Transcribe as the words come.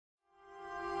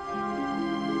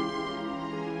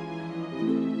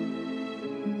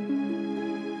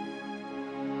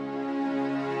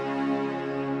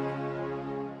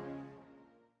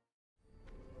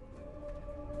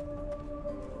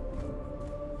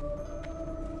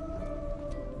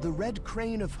The Red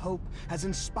Crane of Hope has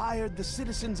inspired the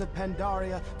citizens of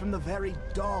Pandaria from the very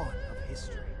dawn of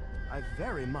history. I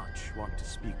very much want to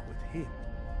speak with him.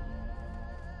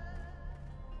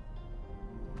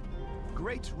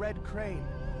 Great Red Crane,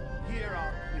 hear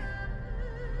our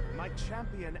plea. My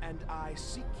champion and I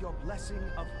seek your blessing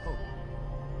of hope.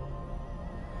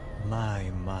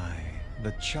 My,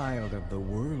 the child of the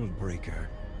World Breaker,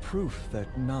 proof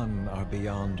that none are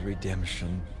beyond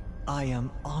redemption. I am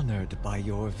honored by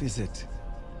your visit.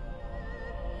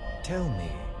 Tell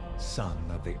me, son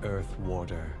of the Earth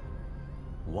Warder,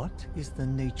 what is the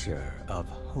nature of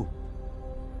hope?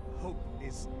 Hope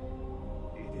is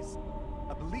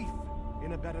a belief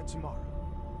in a better tomorrow.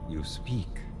 You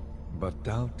speak, but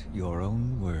doubt your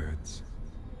own words.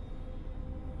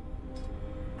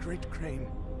 Great Crane,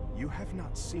 you have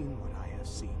not seen what I have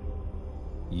seen.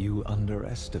 You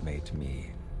underestimate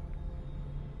me.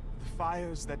 The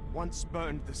fires that once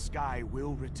burned the sky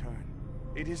will return.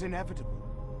 It is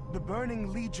inevitable. The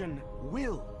Burning Legion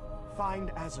will find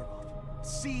Azeroth.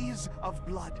 Seas of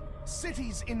blood,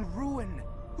 cities in ruin.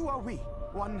 Who are we,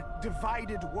 one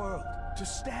divided world, to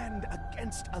stand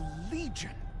against a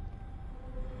legion?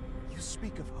 You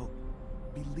speak of hope.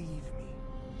 Believe me,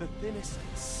 the thinnest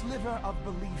sliver of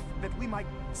belief that we might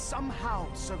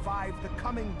somehow survive the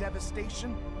coming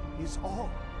devastation is all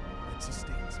that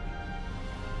sustains me.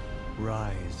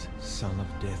 Rise, son of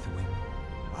Deathwing.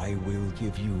 I will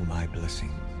give you my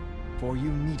blessing, for you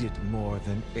need it more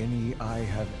than any I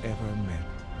have ever met.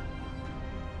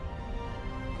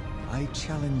 I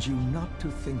challenge you not to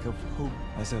think of hope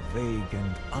as a vague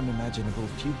and unimaginable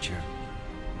future.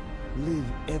 Live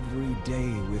every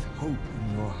day with hope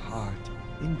in your heart.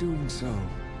 In doing so,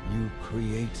 you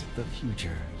create the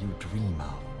future you dream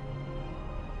of.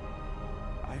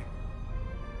 I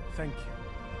thank you,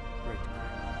 Great Crane.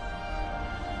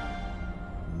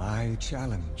 My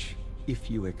challenge, if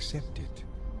you accept it,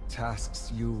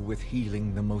 tasks you with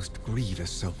healing the most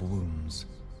grievous of wounds.